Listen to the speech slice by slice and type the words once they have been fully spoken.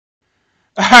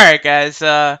Alright, guys,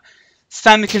 it's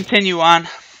time to continue on.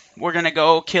 We're gonna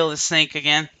go kill the snake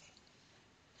again.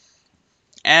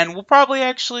 And we'll probably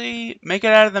actually make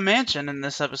it out of the mansion in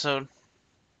this episode.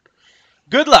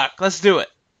 Good luck, let's do it.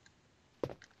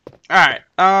 Alright,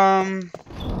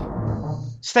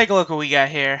 let's take a look what we got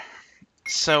here.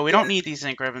 So, we don't need these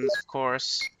ink ribbons, of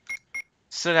course.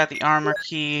 Still got the armor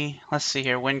key. Let's see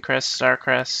here, Wind Crest, Star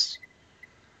Crest.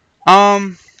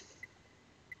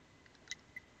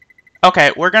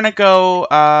 Okay, we're gonna go,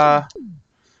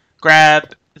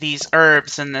 grab these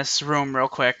herbs in this room real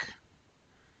quick.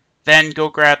 Then go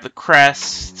grab the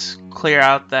crest, clear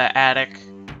out the attic.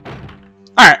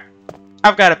 Alright,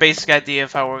 I've got a basic idea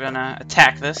of how we're gonna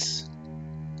attack this.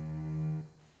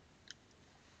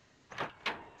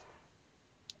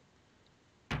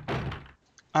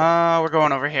 We're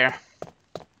going over here.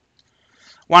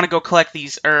 Want to go collect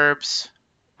these herbs,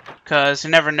 because you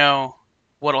never know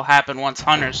what'll happen once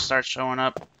hunters start showing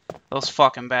up. Those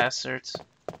fucking bastards.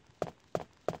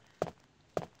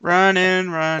 Running,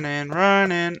 running,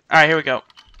 running. Alright, here we go.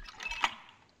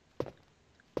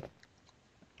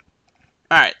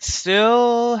 Alright,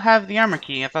 still have the armor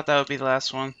key. I thought that would be the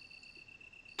last one.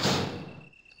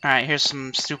 Alright, here's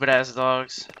some stupid ass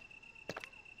dogs.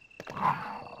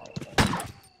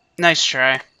 Nice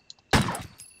try.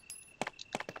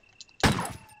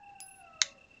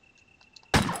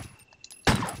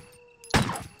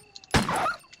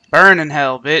 Burn in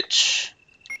hell, bitch.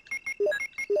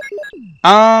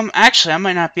 Actually, I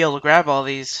might not be able to grab all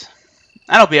these.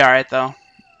 That'll be alright, though.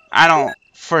 I don't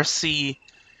foresee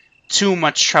too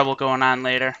much trouble going on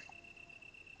later.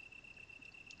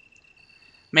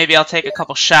 Maybe I'll take a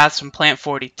couple shots from Plant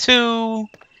 42.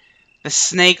 The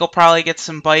snake will probably get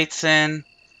some bites in.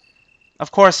 Of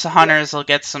course, the hunters will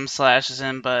get some slashes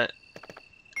in, but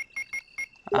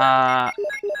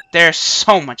there's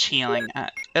so much healing.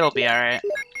 It'll be alright.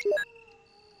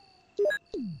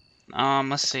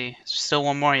 Let's see. Still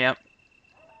one more, yep.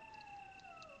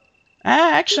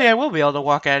 Actually, I will be able to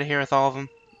walk out of here with all of them.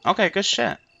 Okay, good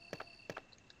shit.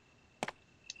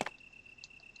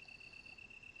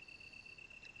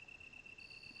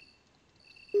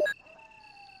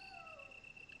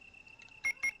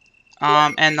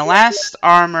 And the last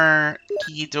armor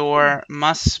key door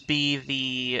must be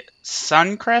the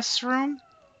Suncrest room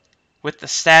with the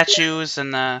statues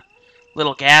and the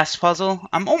little gas puzzle.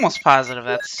 I'm almost positive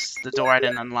that's the door I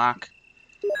didn't unlock.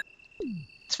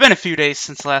 It's been a few days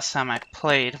since the last time I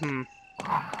played.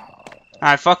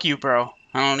 Alright, fuck you, bro.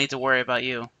 I don't need to worry about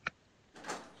you.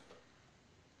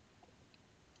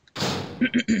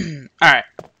 Alright.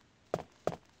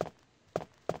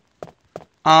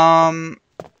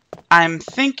 I'm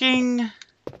thinking...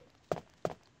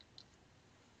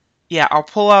 Yeah, I'll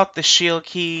pull out the shield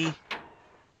key.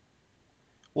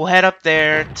 We'll head up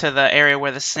there to the area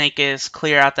where the snake is,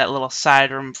 clear out that little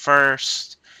side room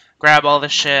first, grab all the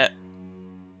shit,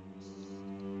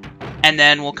 and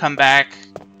then we'll come back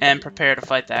and prepare to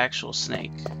fight the actual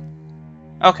snake.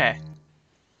 Okay.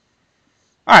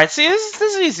 Alright, see, this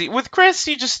is easy. With Chris,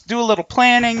 you just do a little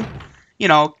planning, you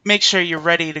know, make sure you're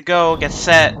ready to go, get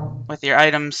set with your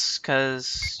items,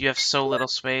 because you have so little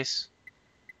space.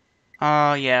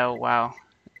 Oh, yeah, wow.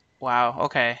 Wow,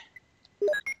 okay.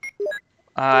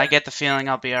 I get the feeling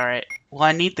I'll be alright. Well,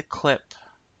 I need the clip.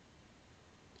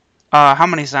 How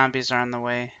many zombies are on the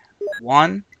way?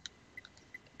 One?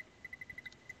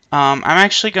 I'm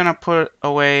actually gonna put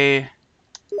away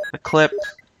the clip.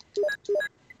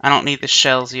 I don't need the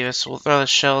shells either, so we'll throw the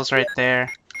shells right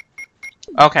there.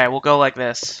 Okay, we'll go like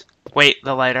this. Wait,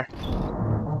 the lighter.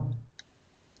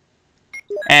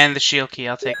 And the shield key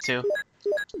I'll take too.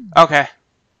 Okay.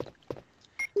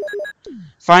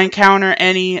 If I encounter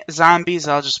any zombies,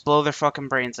 I'll just blow their fucking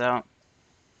brains out.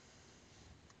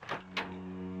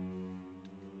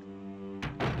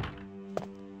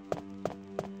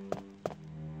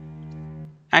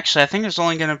 Actually, I think there's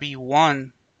only gonna be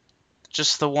one.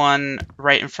 Just the one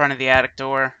right in front of the attic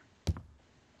door.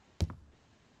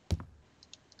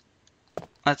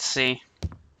 Let's see.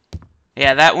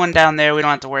 Yeah, that one down there, we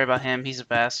don't have to worry about him. He's a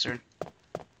bastard.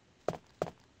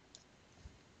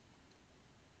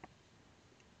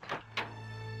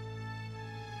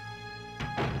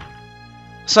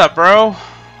 What's up, bro?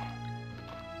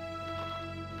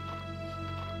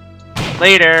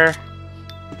 Later.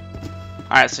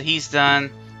 Alright, so he's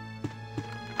done.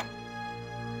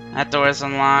 That door is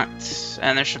unlocked.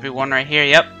 And there should be one right here.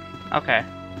 Yep. Okay.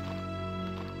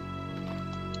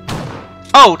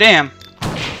 Oh, damn.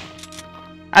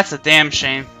 That's a damn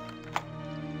shame.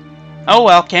 Oh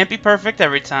well, can't be perfect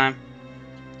every time.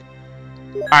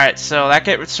 Alright, so that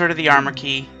gets rid of the armor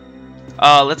key.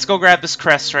 Let's go grab this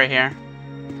crest right here.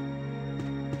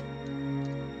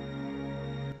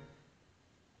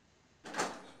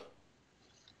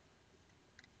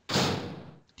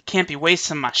 can't be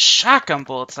wasting my shotgun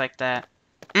bullets like that.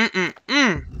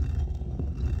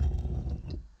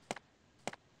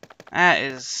 That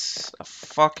is a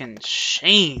fucking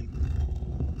shame.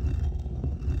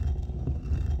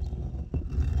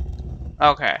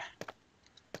 Okay.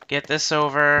 Get this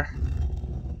over.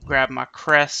 Grab my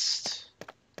crest.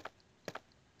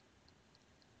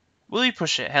 Will you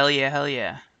push it? Hell yeah, hell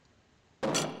yeah.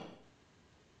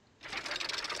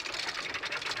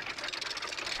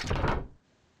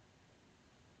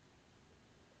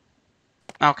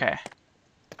 Okay.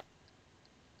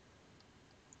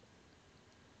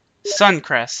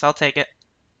 Suncrest, I'll take it.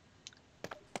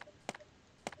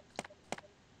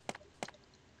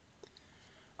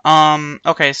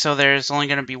 Okay, so there's only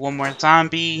gonna be one more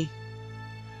zombie.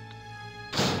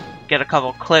 Get a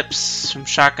couple clips from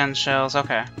shotgun shells,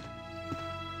 okay.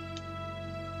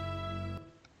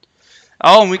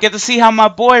 Oh, and we get to see how my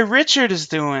boy Richard is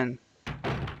doing.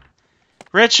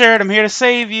 Richard, I'm here to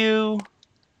save you.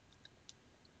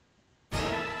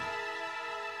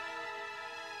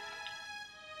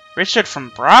 Richard from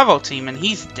Bravo team, and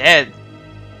he's dead.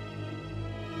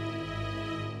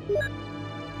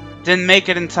 Didn't make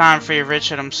it in time for you,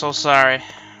 Richard. I'm so sorry.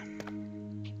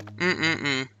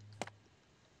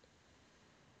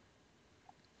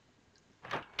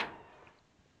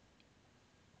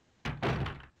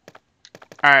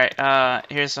 Alright,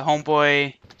 here's the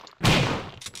homeboy.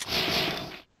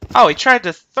 Oh, he tried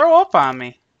to throw up on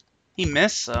me. He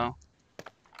missed, though.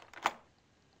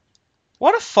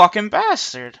 What a fucking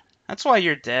bastard. That's why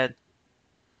you're dead.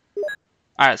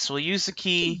 Alright, so we'll use the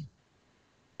key.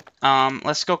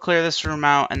 Let's go clear this room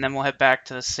out, and then we'll head back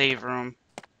to the save room.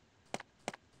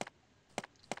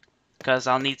 Because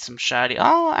I'll need some shoddy.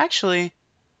 Oh, actually,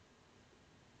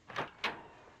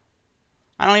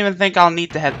 I don't even think I'll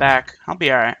need to head back. I'll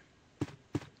be alright.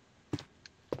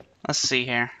 Let's see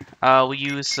here. We'll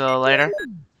use the lighter.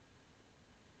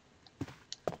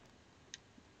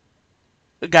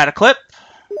 Got a clip.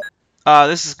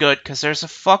 This is good, because there's a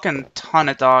fucking ton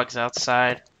of dogs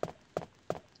outside.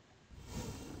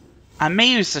 I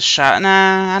may use the shot.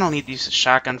 Nah, I don't need to use the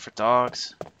shotgun for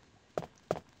dogs.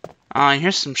 And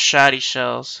here's some shoddy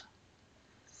shells.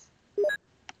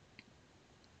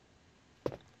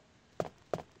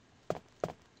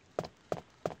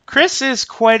 Chris is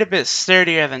quite a bit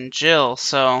sturdier than Jill,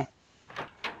 so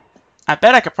I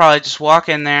bet I could probably just walk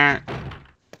in there,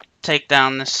 take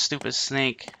down this stupid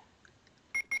snake.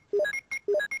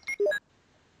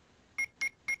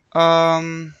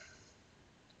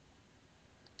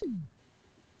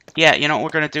 Yeah, you know what we're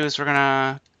gonna do is we're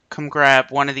gonna come grab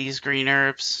one of these green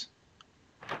herbs.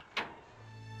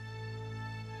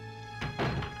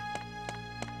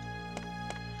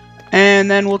 And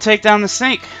then we'll take down the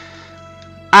snake.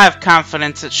 I have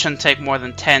confidence it shouldn't take more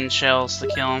than 10 shells to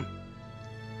kill him.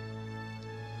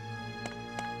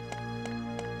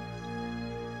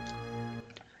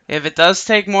 If it does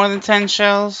take more than 10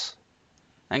 shells,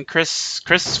 then Chris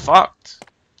is fucked.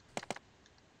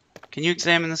 Can you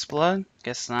examine this blood?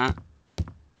 Guess not.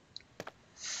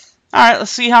 Alright,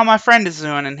 let's see how my friend is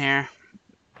doing in here.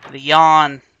 The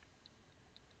Yawn.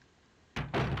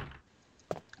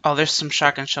 Oh, there's some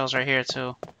shotgun shells right here,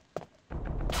 too.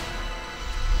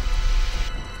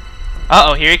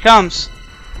 Uh-oh, here he comes.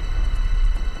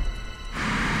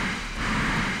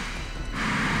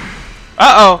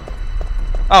 Uh-oh.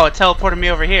 Oh, it teleported me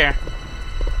over here.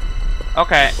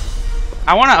 Okay.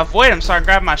 I want to avoid him so I can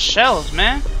grab my shells,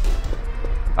 man.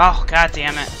 Oh, god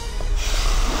damn it.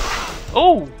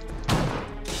 Oh!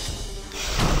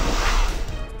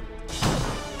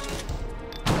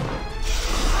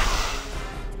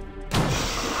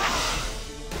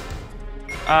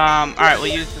 Alright, we'll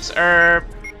use this herb.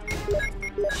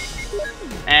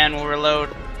 And we'll reload.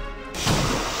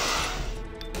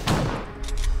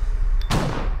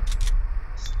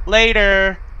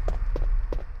 Later!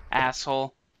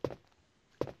 Asshole.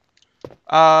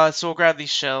 So we'll grab these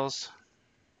shells.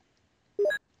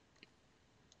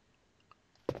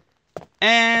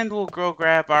 And we'll go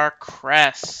grab our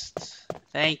crest.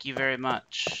 Thank you very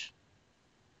much.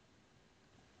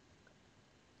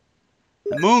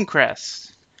 The moon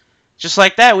crest. Just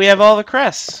like that, we have all the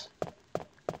crests.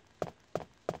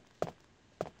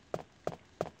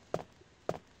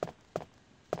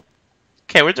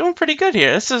 Okay, we're doing pretty good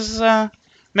here. This is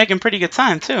making pretty good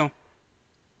time, too.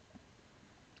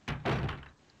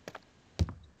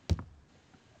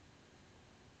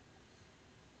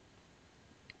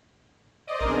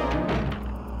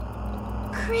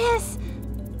 Chris!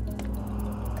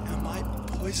 Am I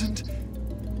poisoned?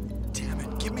 Damn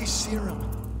it, give me serum.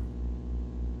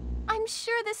 I'm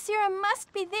sure the serum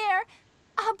must be there.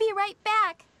 I'll be right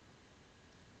back.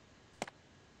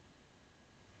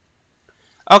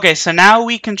 Okay, so now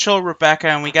we control Rebecca,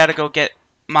 and we gotta go get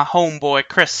my homeboy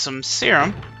Chris some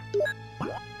serum.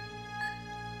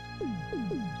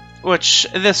 Which,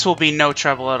 this will be no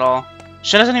trouble at all.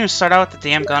 She doesn't even start out with the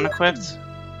damn gun equipped.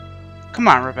 Come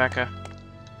on, Rebecca.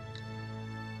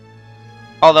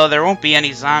 Although there won't be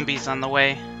any zombies on the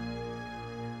way.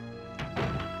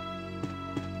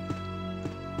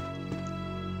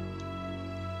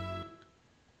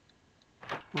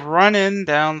 Running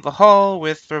down the hall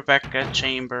with Rebecca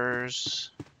Chambers.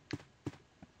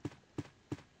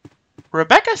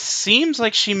 Rebecca seems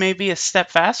like she may be a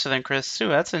step faster than Chris, too.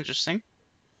 That's interesting.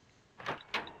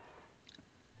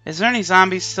 Is there any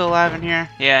zombies still alive in here?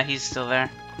 Yeah, he's still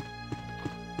there.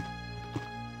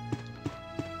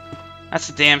 That's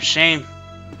a damn shame.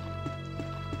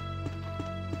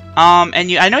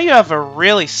 And I know you have a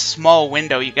really small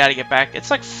window you gotta get back. It's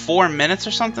like 4 minutes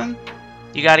or something.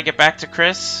 You gotta get back to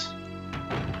Chris.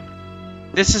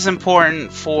 This is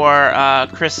important for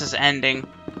Chris's ending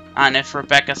on if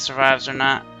Rebecca survives or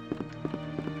not.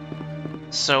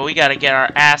 So we gotta get our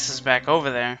asses back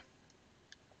over there.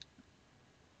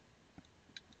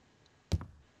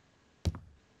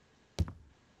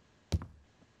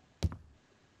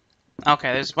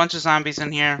 Okay, there's a bunch of zombies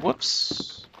in here.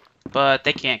 Whoops. But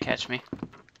they can't catch me.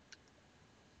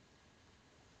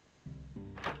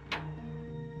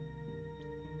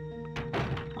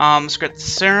 Let's get the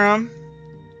serum.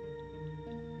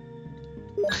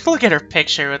 Look at her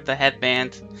picture with the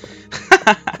headband.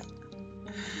 I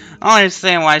don't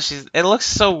understand why it looks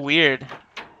so weird.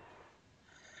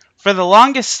 For the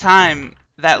longest time,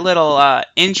 that little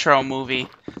intro movie,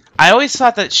 I always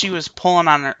thought that she was pulling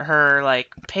on her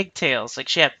like pigtails, like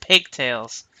she had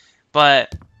pigtails.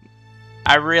 But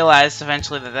I realized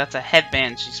eventually that that's a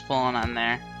headband she's pulling on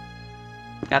there.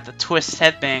 Got the twist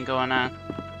headband going on.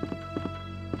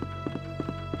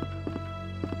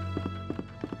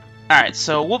 Alright,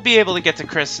 so we'll be able to get to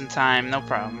Chris in time, no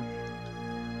problem.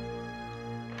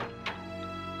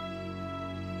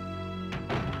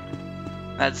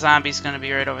 That zombie's gonna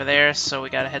be right over there, so we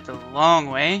gotta head the long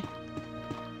way.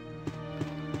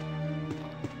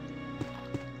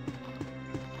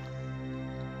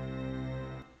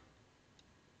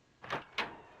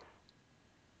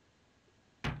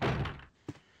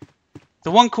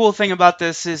 The one cool thing about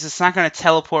this is it's not gonna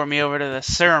teleport me over to the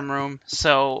serum room,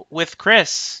 so with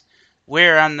Chris,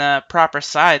 we're on the proper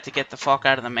side to get the fuck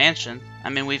out of the mansion. I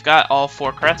mean, we've got all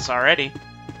 4 crests already.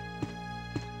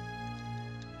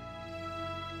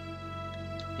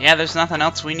 Yeah, there's nothing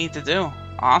else we need to do.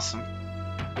 Awesome.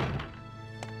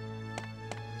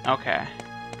 Okay.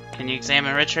 Can you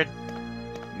examine Richard?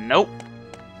 Nope.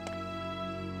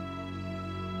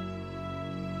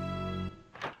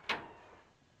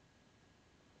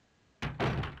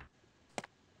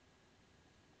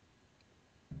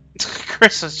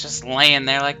 Chris was just laying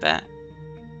there like that.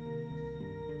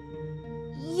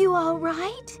 You all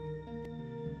right?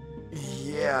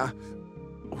 Yeah.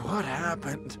 What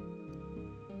happened?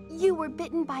 You were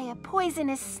bitten by a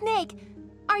poisonous snake.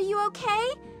 Are you okay?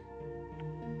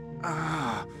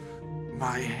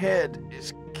 My head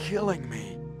is killing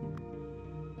me.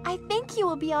 I think you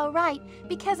will be all right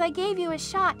because I gave you a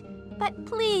shot. But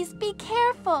please be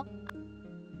careful.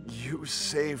 You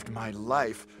saved my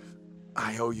life.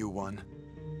 I owe you one.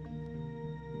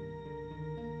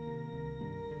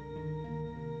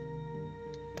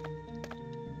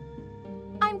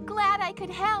 I'm glad I could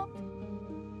help.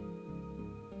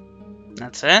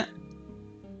 That's it?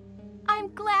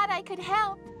 I'm glad I could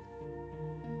help.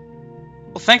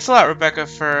 Well, thanks a lot, Rebecca,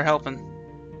 for helping.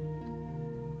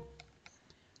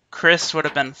 Chris would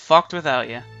have been fucked without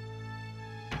you.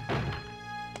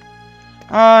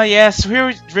 Yeah, so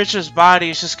here Richard's body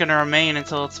is just gonna remain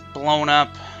until it's blown up.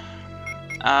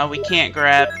 We can't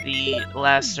grab the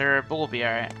last herb, but we'll be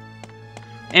alright.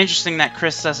 Interesting that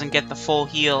Chris doesn't get the full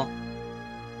heal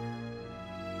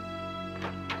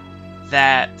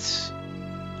that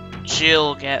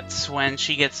Jill gets when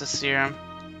she gets a serum.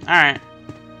 Alright.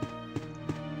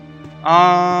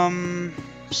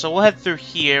 So we'll head through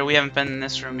here. We haven't been in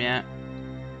this room yet.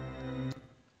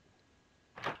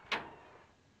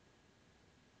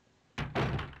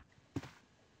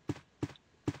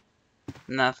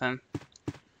 Nothing.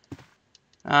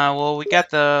 Well, we got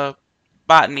the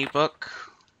botany book.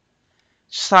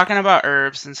 Just talking about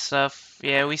herbs and stuff.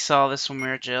 Yeah, we saw this when we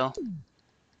were Jill.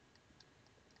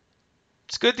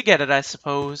 It's good to get it, I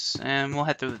suppose. And we'll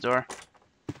head through the door.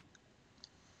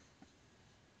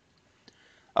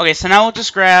 Okay, so now we'll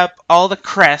just grab all the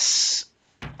crests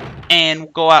and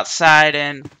we'll go outside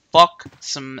and fuck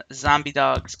some zombie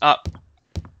dogs up.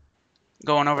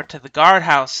 Going over to the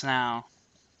guardhouse now.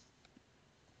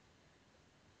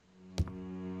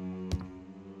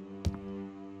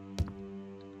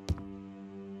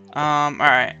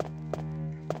 Alright.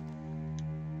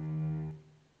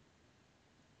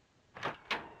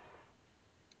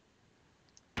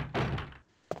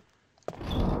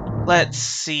 Let's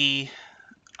see.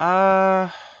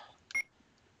 Well,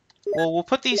 we'll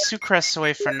put these 2 crests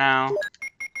away for now.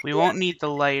 We won't need the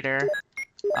lighter.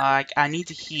 I need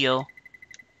to heal.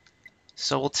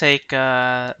 So we'll take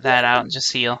that out and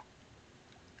just heal.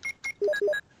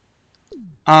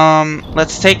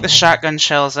 Let's take the shotgun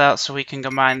shells out so we can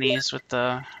combine these with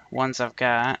the ones I've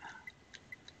got.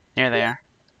 Here they are.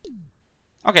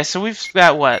 Okay, so we've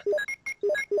got, what,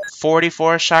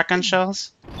 44 shotgun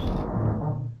shells?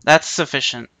 That's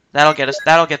sufficient. That'll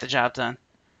get the job done.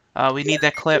 We need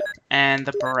that clip and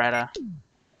the Beretta.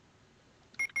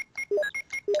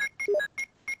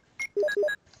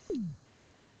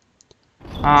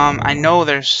 I know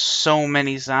there's so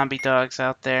many zombie dogs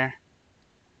out there.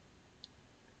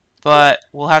 But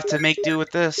we'll have to make do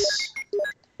with this.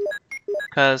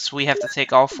 Because we have to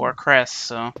take all 4 crests,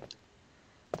 so...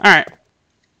 Alright.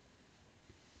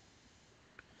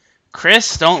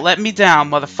 Chris, don't let me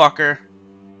down, motherfucker.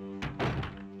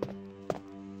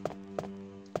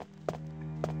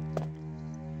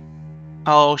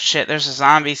 Oh shit, there's a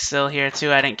zombie still here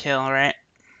too I didn't kill, right?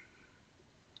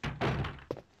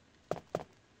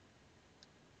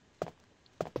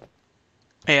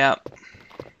 Yep.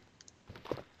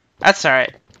 That's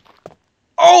alright.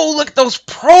 Oh, look at those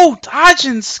pro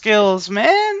dodging skills,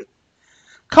 man!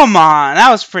 Come on, that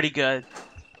was pretty good.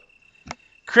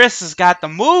 Chris has got the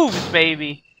moves,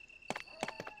 baby!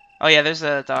 Oh yeah, there's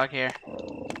a dog here.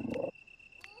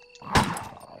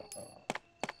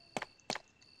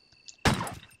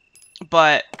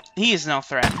 But he is no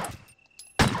threat.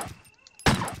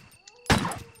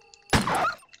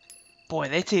 Boy,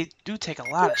 they do take a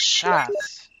lot of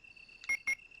shots.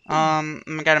 I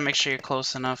gotta make sure you're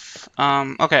close enough.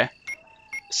 Okay.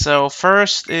 So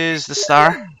first is the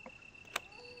star.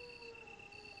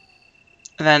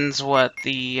 And then's what?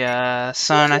 The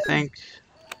sun, I think.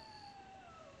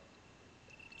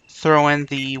 Throw in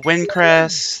the wind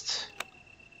crest.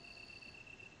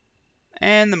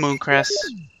 And the moon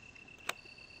crest.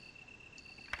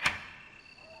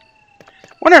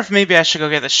 Wonder if maybe I should go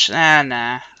get the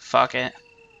nah, fuck it.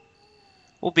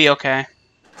 We'll be okay.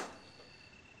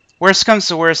 Worst comes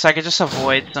to worst, I could just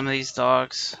avoid some of these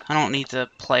dogs. I don't need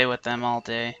to play with them all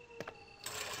day.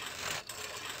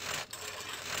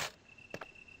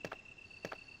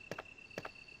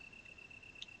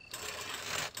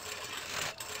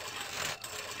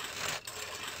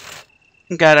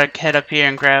 Gotta head up here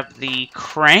and grab the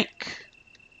crank.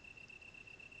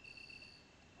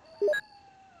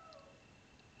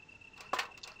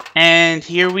 And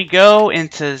here we go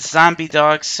into Zombie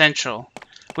Dog Central.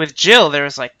 With Jill, there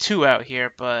was like 2 out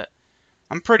here, but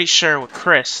I'm pretty sure with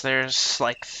Chris, there's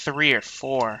like 3 or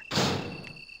 4.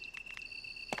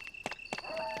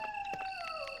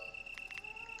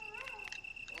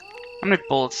 How many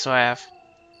bullets do I have?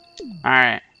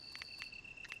 Alright.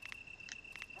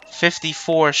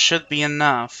 54 should be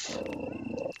enough.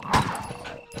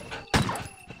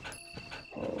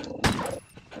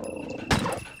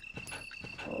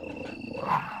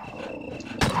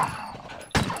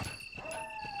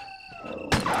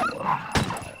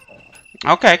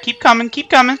 Okay, keep coming,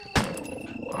 keep coming.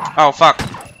 Oh, fuck.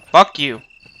 Fuck you.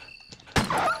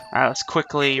 Alright, let's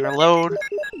quickly reload.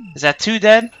 Is that 2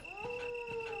 dead?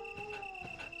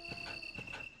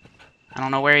 I don't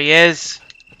know where he is.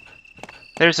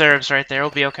 There's herbs right there,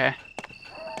 we'll be okay.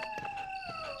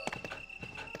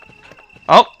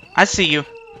 Oh, I see you.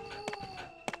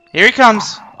 Here he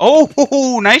comes.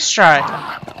 Oh, nice try.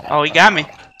 Oh, he got me.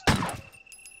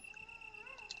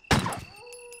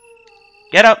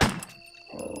 Get up.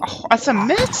 Oh, that's a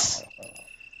miss?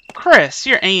 Chris,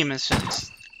 your aim is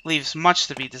just leaves much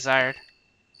to be desired.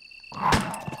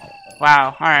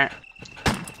 Wow, alright.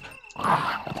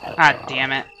 Ah,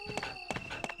 damn it.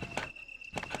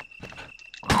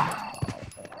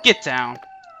 Get down.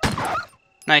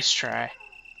 Nice try.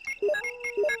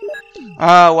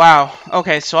 Wow.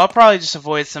 Okay, so I'll probably just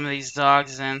avoid some of these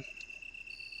dogs then.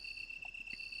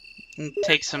 And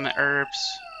take some herbs.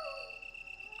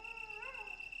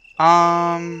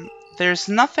 There's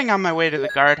nothing on my way to the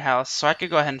guardhouse, so I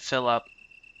could go ahead and fill up.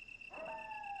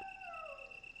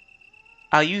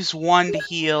 I'll use 1 to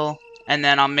heal, and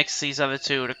then I'll mix these other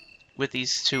 2 with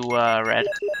these 2 red.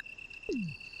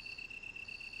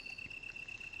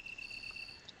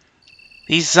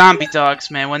 These zombie dogs,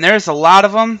 man, when there's a lot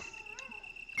of them,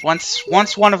 once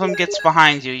one of them gets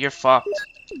behind you, you're fucked.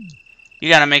 You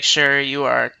gotta make sure you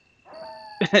are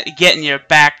getting your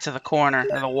back to the corner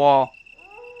or the wall.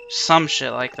 Some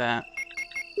shit like that.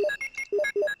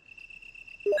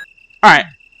 Alright.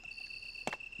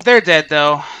 They're dead,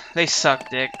 though. They suck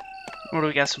dick. What do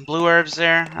we got? Some blue herbs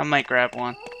there? I might grab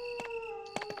one.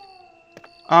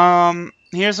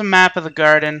 Here's a map of the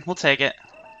garden. We'll take it.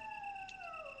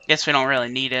 Guess we don't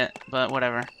really need it, but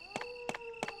whatever.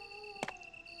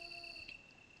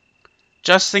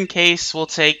 Just in case, we'll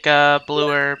take blue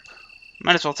herb.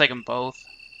 Might as well take them both.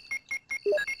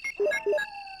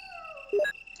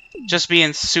 Just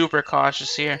being super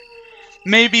cautious here.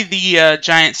 Maybe the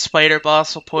giant spider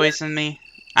boss will poison me.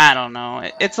 I don't know.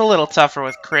 It's a little tougher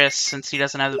with Chris since he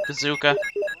doesn't have the bazooka.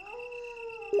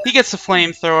 He gets the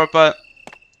flamethrower, but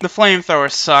the flamethrower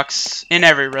sucks in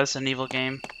every Resident Evil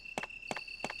game.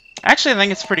 Actually, I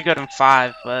think it's pretty good in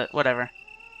 5, but whatever.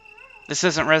 This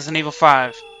isn't Resident Evil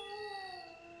 5.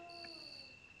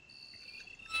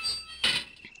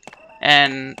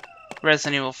 And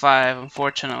Resident Evil 5,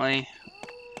 unfortunately.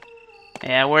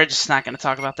 Yeah, we're just not going to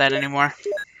talk about that anymore.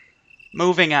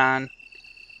 Moving on.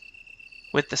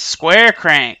 With the square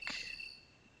crank.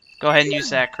 Go ahead and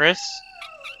use that, Chris.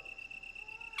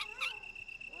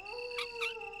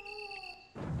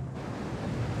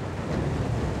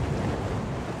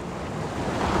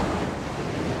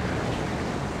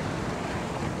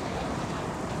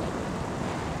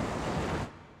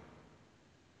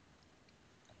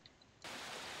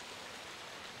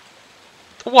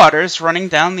 The water is running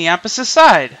down the opposite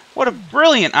side. What a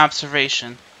brilliant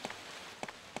observation.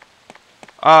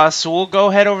 So we'll go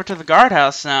head over to the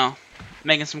guardhouse now.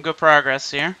 Making some good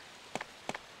progress here.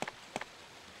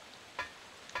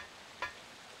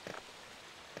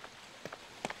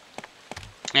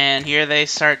 And here they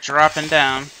start dropping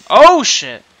down. Oh,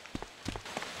 shit!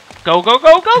 Go, go,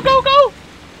 go, go, go, go!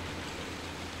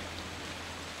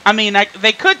 I mean,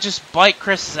 they could just bite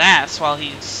Chris's ass while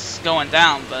he's going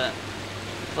down, but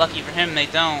lucky for him, they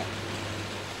don't.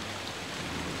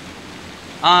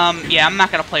 Yeah, I'm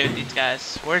not gonna play with these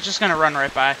guys. We're just gonna run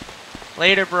right by.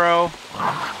 Later, bro.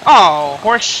 Oh,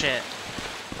 horse shit.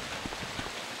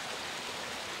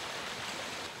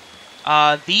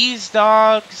 These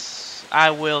dogs,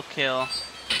 I will kill.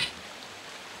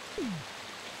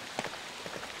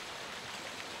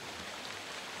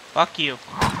 Fuck you.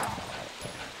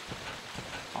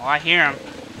 Oh, I hear him.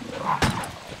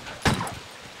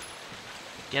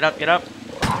 Get up, get up.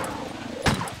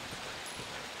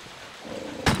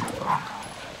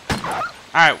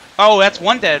 Alright. Oh, that's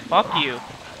one dead. Fuck you.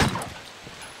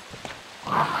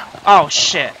 Oh,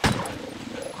 shit.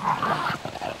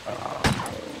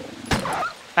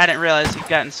 I didn't realize he'd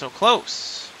gotten so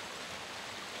close.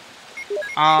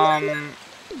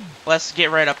 Let's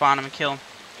get right up on him and kill him.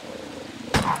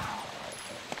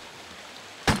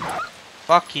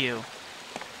 Fuck you.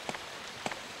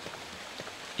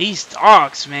 These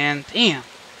dogs, man. Damn.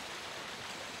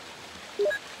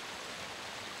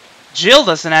 Jill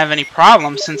doesn't have any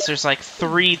problems since there's like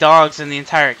 3 dogs in the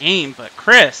entire game, but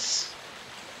Chris...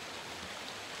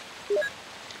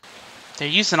 They're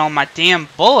using all my damn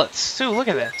bullets, too. Look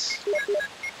at this.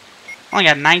 Only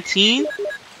got 19?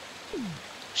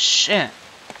 Shit.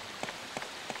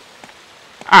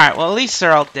 Alright, well at least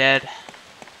they're all dead.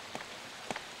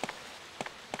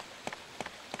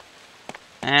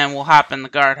 And we'll hop in the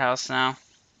guardhouse now.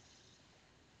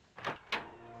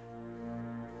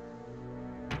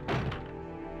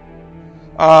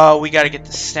 We gotta get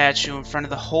the statue in front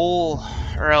of the hole,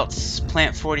 or else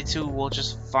Plant 42 will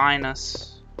just find us.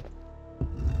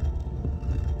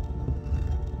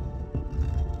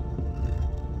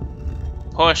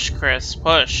 Push, Chris,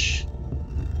 push.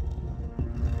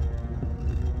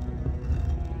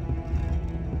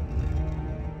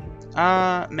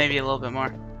 Maybe a little bit more.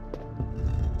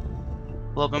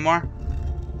 A little bit more.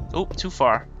 Oop, too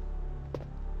far.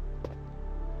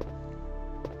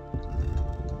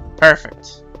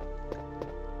 Perfect.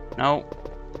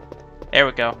 Nope. There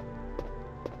we go.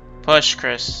 Push,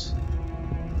 Chris.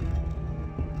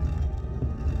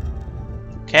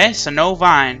 Okay, so no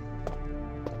vine.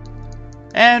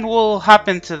 And we'll hop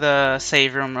into the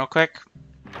save room real quick.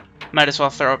 Might as well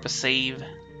throw up a save.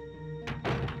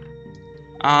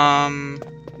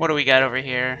 What do we got over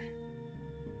here?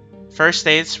 First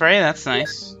aid spray, that's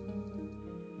nice.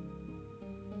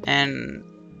 And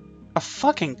a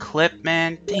fucking clip,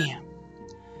 man. Damn.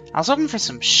 I was hoping for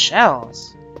some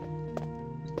shells.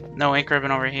 No ink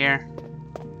ribbon over here.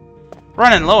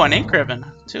 Running low on ink ribbon,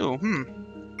 too.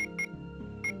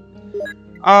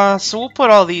 So we'll put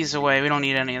all these away. We don't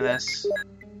need any of this.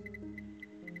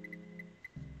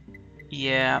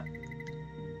 Yeah.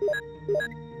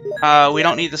 We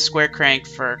don't need the square crank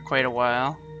for quite a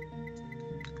while.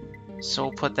 So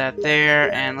we'll put that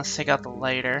there, and let's take out the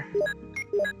lighter.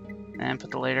 And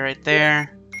put the lighter right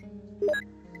there.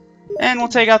 And we'll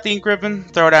take out the ink ribbon,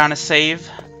 throw down a save.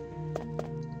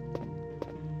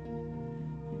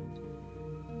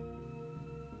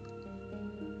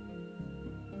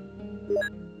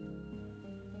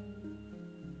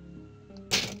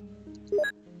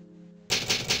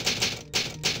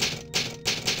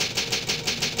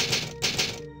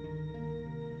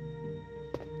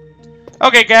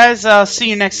 Okay guys, I'll see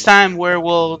you next time where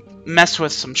we'll mess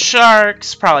with some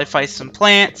sharks, probably fight some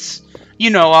plants.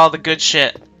 You know, all the good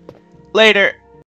shit. Later.